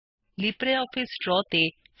LibreOffice Drawতে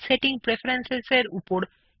setting preferences এর উপর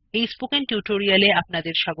এই স্পোকেন টিউটোরিয়ালে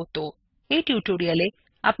আপনাদের স্বাগত। এই টিউটোরিয়ালে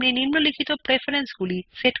আপনি নিম্নলিখিত প্রেফারেন্সগুলি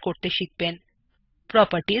সেট করতে শিখবেন: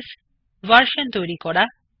 প্রপার্টিস, ভার্সন তৈরি করা,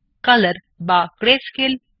 কলর বা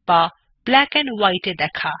গ্রেস্কেল বা ব্ল্যাক এন্ড হোয়াইট এ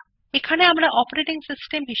দেখা। এখানে আমরা অপারেটিং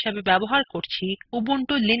সিস্টেম হিসাবে ব্যবহার করছি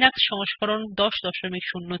উবুন্টু লিনাক্স সংস্করণ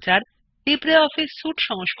 1004, লিব্রিঅফিস সুইট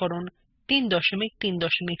সংস্করণ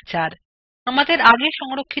 334। আমাদের আগে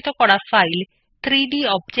সংরক্ষিত করা ফাইল 3ডি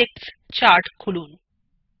অবজেক্টস চার্ট খুলুন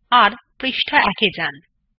আর পৃষ্ঠা 1 এ যান।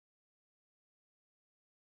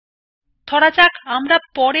 ধরা যাক আমরা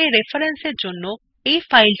পরে রেফারেন্সের জন্য এই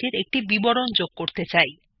ফাইলটির একটি বিবরণ যোগ করতে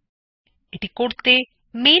চাই। এটি করতে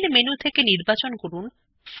মেইন মেনু থেকে নির্বাচন করুন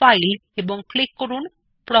ফাইল এবং ক্লিক করুন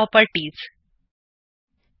প্রপার্টিস।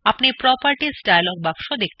 আপনি প্রপার্টিস ডায়লগ বাক্স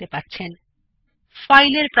দেখতে পাচ্ছেন।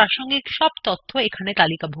 ফাইলের প্রাসঙ্গিক সব তথ্য এখানে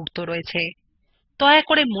তালিকাভুক্ত রয়েছে। দয়া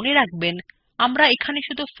করে মনে রাখবেন, আমরা এখানে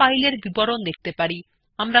শুধু ফাইলের বিবরণ দেখতে পারি,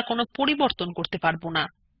 আমরা কোনো পরিবর্তন করতে পারব না।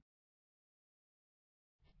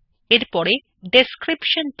 এরপরে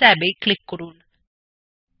ডেসক্রিপশন ট্যাবে ক্লিক করুন।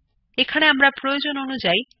 এখানে আমরা প্রয়োজন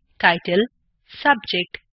অনুযায়ী টাইটেল,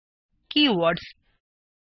 সাবজেক্ট, কিওয়ার্ডস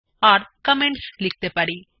আর কমেন্টস লিখতে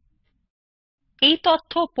পারি। এই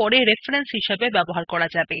তথ্য পরে রেফারেন্স হিসাবে ব্যবহার করা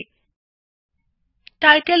যাবে।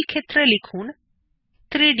 টাইটেল ক্ষেত্রে লিখুন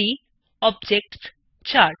 3ডি অবজেক্টস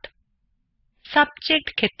চার্ট। সাবজেক্ট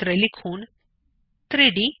ক্ষেত্রে লিখুন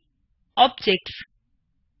 3ডি অবজেক্টস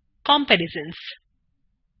কম্পারিসনস।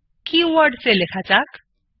 কিওয়ার্ডস এ লেখা যাক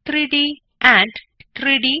 3ডি এন্ড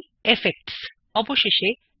 3ডি ইফেক্টস। অবশেষে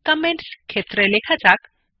কমেন্টস ক্ষেত্রে লেখা যাক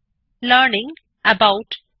লার্নিং অ্যাবাউট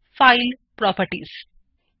ফাইল প্রপার্টিস।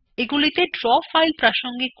 এগুলিতে ড্র ফাইল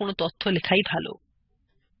প্রাসঙ্গিক কোনো তথ্য লেখাই ভালো।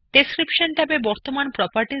 ডেসক্রিপশন ট্যাবে বর্তমান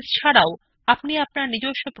প্রপার্টিস ছাড়াও আপনি আপনার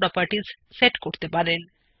নিজস্ব প্রপার্টিস সেট করতে পারেন।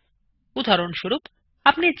 উদাহরণস্বরূপ,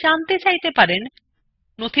 আপনি জানতে চাইতে পারেন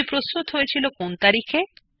নথি প্রস্তুত হয়েছিল কোন তারিখে,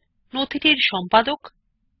 নথিটির সম্পাদক,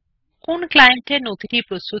 কোন ক্লায়েন্টের নথিটি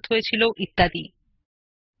প্রস্তুত হয়েছিল ইত্যাদি।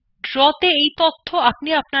 ড্রতে এই তথ্য আপনি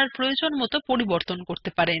আপনার প্রয়োজন মতো পরিবর্তন করতে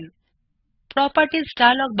পারেন। প্রপার্টিস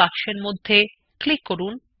ডায়লগ বাক্সের মধ্যে ক্লিক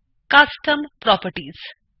করুন কাস্টম প্রপার্টিস।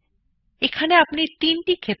 এখানে আপনি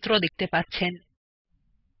 3টি ক্ষেত্র দেখতে পাচ্ছেন: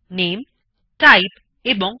 নেম, টাইপ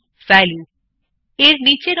এবং ভ্যালিউ। এর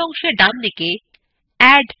নিচের অংশে ডানদিকে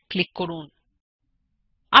অ্যাড ক্লিক করুন।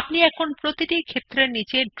 আপনি এখন প্রতিটি ক্ষেত্রের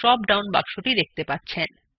নিচে ড্রপ ডাউন বাক্সটি দেখতে পাচ্ছেন।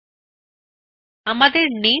 আমাদের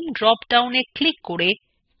নেম ড্রপ ডাউনে ক্লিক করে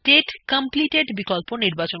ডেট কমপ্লিটেড বিকল্প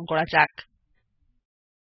নির্বাচন করা যাক।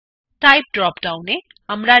 টাইপ ড্রপ ডাউনে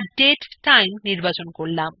আমরা ডেট টাইম নির্বাচন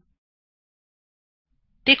করলাম।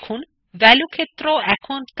 দেখুন, ভ্যালিউ ক্ষেত্র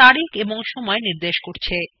এখন তারিখ এবং সময় নির্দেশ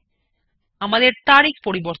করছে। আমাদের তারিখ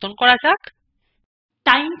পরিবর্তন করা যাক।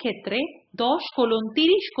 টাইম ক্ষেত্রে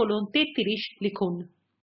 10:30:33 লিখুন।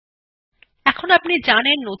 এখন আপনি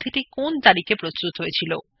জানেন নথিটি কোন তারিখে প্রস্তুত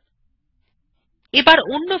হয়েছিল। এবার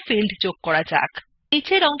অন্য ফিল্ড যোগ করা যাক।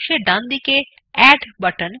 নিচের অংশের ডানদিকে অ্যাড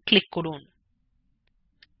বাটন ক্লিক করুন।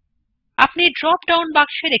 আপনি ড্রপ ডাউন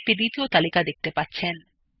বাক্সের একটি দ্বিতীয় তালিকা দেখতে পাচ্ছেন।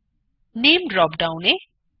 নেম ড্রপ ডাউনে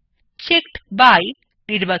চেকড বাই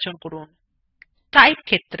নির্বাচন করুন। টাইপ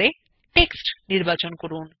ক্ষেত্রে টেক্সট নির্বাচন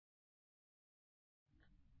করুন।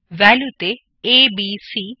 ভ্যালুতে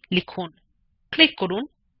ABC লিখুন। ক্লিক করুন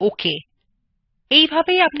ওকে।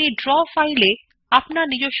 এইভাবেই আপনি ড্র ফাইলে আপনার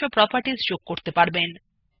নিজস্ব প্রপার্টিস যোগ করতে পারবেন।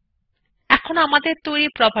 এখন আমাদের তৈরি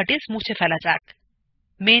প্রপার্টিস মুছে ফেলা যাক।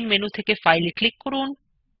 মেইন মেনু থেকে ফাইলে ক্লিক করুন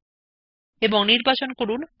এবং নির্বাচন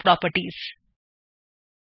করুন প্রপার্টিস।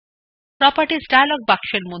 প্রপার্টিস ডায়লগ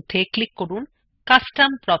বাক্সের মধ্যে ক্লিক করুন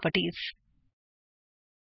কাস্টম প্রপার্টিস।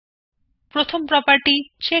 প্রথম প্রপার্টি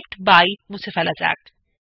চেকড বাই মুছে ফেলা যাক।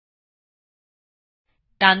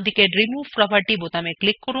 ডানদিকের রিমুভ প্রপার্টি বোতামে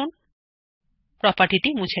ক্লিক করুন। প্রপার্টিটি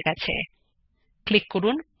মুছে গেছে। ক্লিক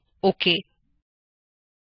করুন ওকে।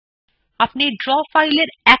 আপনি ড্র ফাইলের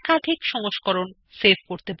একাধিক সংস্করণ সেভ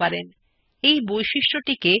করতে পারেন। এই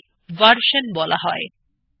বৈশিষ্ট্যটিকে ভার্সন বলা হয়।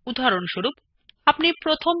 উদাহরণস্বরূপ, আপনি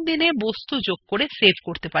প্রথম দিনে বস্তু যোগ করে সেভ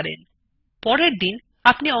করতে পারেন। পরের দিন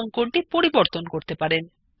আপনি অঙ্কনটি পরিবর্তন করতে পারেন।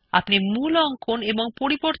 আপনি মূল অঙ্কন এবং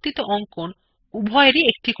পরিবর্তিত অঙ্কন উভয়েরই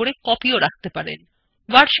একটি করে কপিও রাখতে পারেন।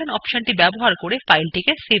 ভার্সন অপশনটি ব্যবহার করে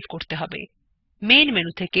ফাইলটিকে সেভ করতে হবে। মেইন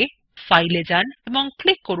মেনু থেকে ফাইলে যান এবং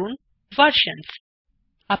ক্লিক করুন ভার্সনস।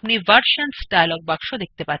 আপনি ভার্সনস ডায়লগ বাক্স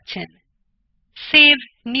দেখতে পাচ্ছেন। সেভ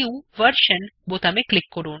নিউ ভার্সন বোতামে ক্লিক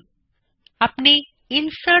করুন। আপনি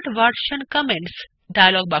ইনসার্ট ভার্সন কমেন্টস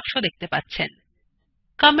ডায়লগ বাক্স দেখতে পাচ্ছেন।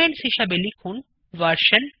 কমেন্টস হিসাবে লিখুন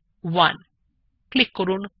ভার্সন 1। ক্লিক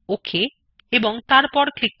করুন ওকে এবং তারপর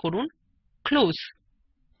ক্লিক করুন ক্লোজ।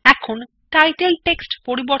 এখন টাইটেল টেক্সট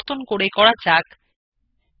পরিবর্তন করে করা যাক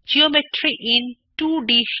geometry in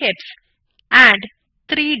 2D shapes and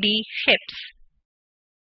 3D shapes.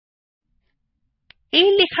 এই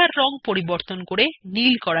লেখার রং পরিবর্তন করে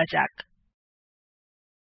নীল করা যাক।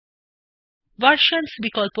 ভার্সনস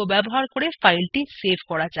বিকল্প ব্যবহার করে ফাইলটি সেভ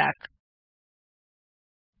করা যাক।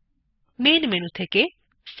 মেইন মেনু থেকে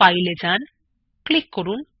ফাইল এ যান, ক্লিক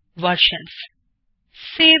করুন ভার্সনস।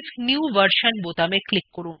 সেভ নিউ ভার্সন বোতামে ক্লিক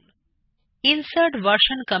করুন। ইনসার্ট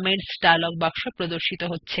ভার্সন কমেন্টস ডায়লগ বাক্স প্রদর্শিত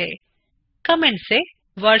হচ্ছে। কমেন্টস এ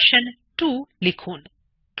ভার্সন 2 লিখুন।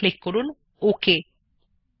 ক্লিক করুন ওকে।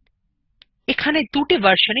 এখানে দুটি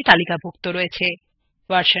ভার্সনই তালিকাভুক্ত রয়েছে,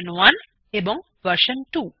 ভার্সন 1 এবং ভার্সন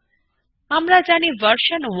 2। আমরা জানি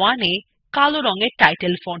ভার্সন 1 এ কালো রঙের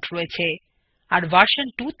টাইটেল ফন্ট রয়েছে আর ভার্সন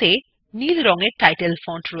 2 তে নীল রঙের টাইটেল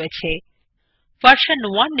ফন্ট রয়েছে। ভার্সন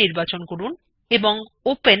 1 নির্বাচন করুন এবং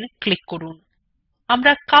ওপেন ক্লিক করুন।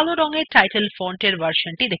 আমরা কালো রঙের টাইটেল ফন্টের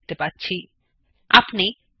ভার্সনটি দেখতে পাচ্ছি। আপনি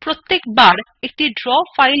প্রত্যেকবার একটি ড্র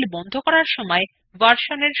ফাইল বন্ধ করার সময়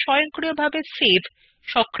ভার্সনের স্বয়ংক্রিয়ভাবে সেভ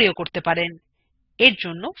সক্রিয় করতে পারেন। এর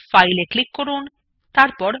জন্য ফাইল এ ক্লিক করুন,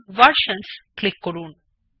 তারপর ভার্সনস ক্লিক করুন।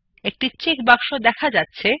 একটি চেক বাক্স দেখা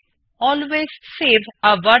যাচ্ছে always save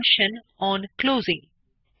a version on closing.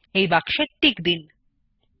 এই বাক্সে টিক দিন।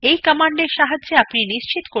 এই কমান্ডের সাহায্যে আপনি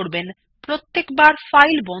নিশ্চিত করবেন প্রত্যেকবার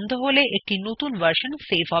ফাইল বন্ধ হলে একটি নতুন ভার্সন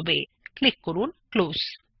সেভ হবে। ক্লিক করুন ক্লোজ।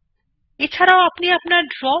 এছাড়াও আপনি আপনার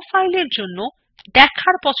ড্র ফাইলের জন্য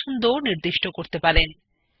দেখার পছন্দও নির্দিষ্ট করতে পারেন।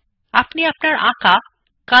 আপনি আপনার আঁকা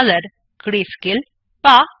কালার, গ্রেস্কেল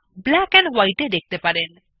বা ব্ল্যাক এন্ড হোয়াইট এ দেখতে পারেন।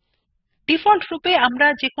 ডিফল্ট রূপে আমরা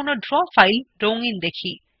যেকোনো ড্র ফাইল রঙিন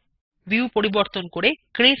দেখি। ভিউ পরিবর্তন করে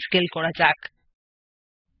গ্রেস্কেল করা যাক।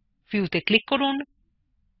 ভিউ তে ক্লিক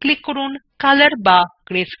করুন কালার বা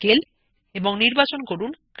গ্রেস্কেল এবং নির্বাচন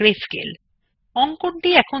করুন গ্রেস্কেল। অঙ্কনটি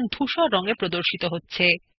এখন ধূসর রঙে প্রদর্শিত হচ্ছে।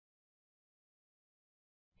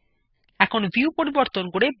 এখন ভিউ পরিবর্তন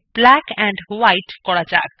করে ব্ল্যাক এন্ড হোয়াইট করা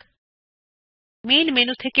যাক। মেইন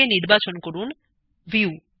মেনু থেকে নির্বাচন করুন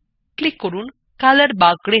ভিউ, ক্লিক করুন কালার বা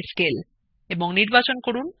গ্রেস্কেল এবং নির্বাচন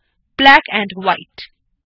করুন ব্ল্যাক এন্ড হোয়াইট।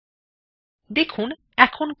 দেখুন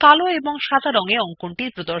এখন কালো এবং সাদা রঙে অঙ্কনটি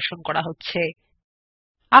প্রদর্শন করা হচ্ছে।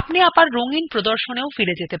 আপনি আবার রঙিন প্রদর্শনেও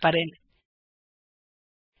ফিরে যেতে পারেন।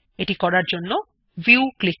 এটি করার জন্য ভিউ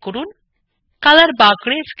ক্লিক করুন, কালার বা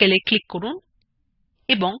গ্রেস্কেল এ ক্লিক করুন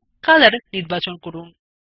এবং কালার নির্বাচন করুন।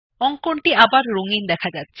 অঙ্কনটি আবার রঙিন দেখা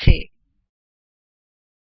যাচ্ছে।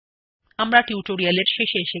 আমরা টিউটোরিয়ালের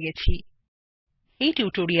শেষে এসে গেছি। এই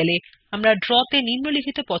টিউটোরিয়ালে আমরা ড্র তে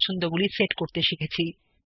নিম্নলিখিত পছন্দগুলি সেট করতে শিখেছি।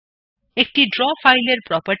 একটি ড্র ফাইলের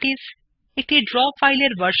প্রপার্টিজ, একটি ড্র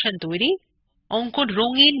ফাইলের ভার্সন তৈরি, অঙ্কন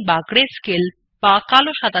রঙিন বা গ্রেস্কেল বা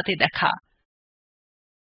কালো সাদাতে দেখা।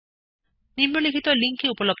 নিম্নলিখিত লিঙ্কে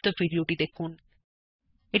উপলব্ধ ভিডিওটি দেখুন।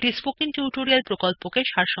 এটি স্পোকেন টিউটোরিয়াল প্রকল্পকে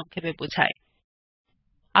সারসংক্ষেপে বোঝায়।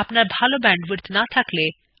 আপনার ভালো ব্যান্ডউইডথ না থাকলে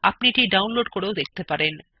আপনি এটি ডাউনলোড করেও দেখতে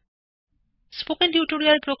পারেন। স্পোকেন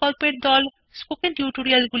টিউটোরিয়াল প্রকল্পের দল স্পোকেন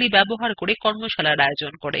টিউটোরিয়ালগুলি ব্যবহার করে কর্মশালার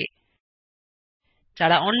আয়োজন করে।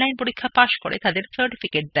 যারা অনলাইন পরীক্ষা পাস করে তাদের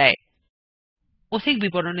সার্টিফিকেট দেয়। অধিক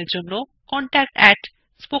বিবরণের জন্য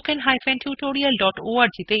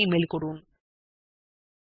contact@spoken-tutorial.org তে ইমেল করুন।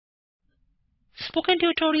 Spoken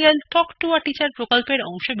tutorial talk to a teacher প্রকল্পের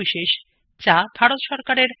অংশবিশেষ যা ভারত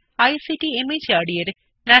সরকারের আইসিটি মাহর্দ এর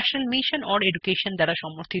ন্যাশনাল মিশন ওন এডুকেশন দ্বারা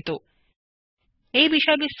সমর্থিত। এই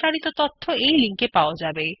বিষয়ে বিস্তারিত তথ্য এই লিঙ্কে পাওয়া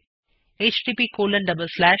যাবে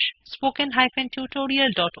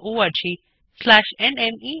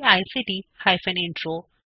http://spoken-tutorial.org/nmeict-intro।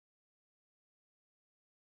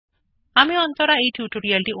 আমি অন্তরা এই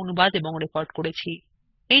টিউটোরিয়ালটি অনুবাদ এবং রেকর্ড করেছি।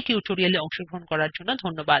 এই টিউটোরিয়ালে অংশগ্রহণ করার জন্য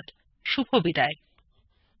ধন্যবাদ। শুভবিদায়।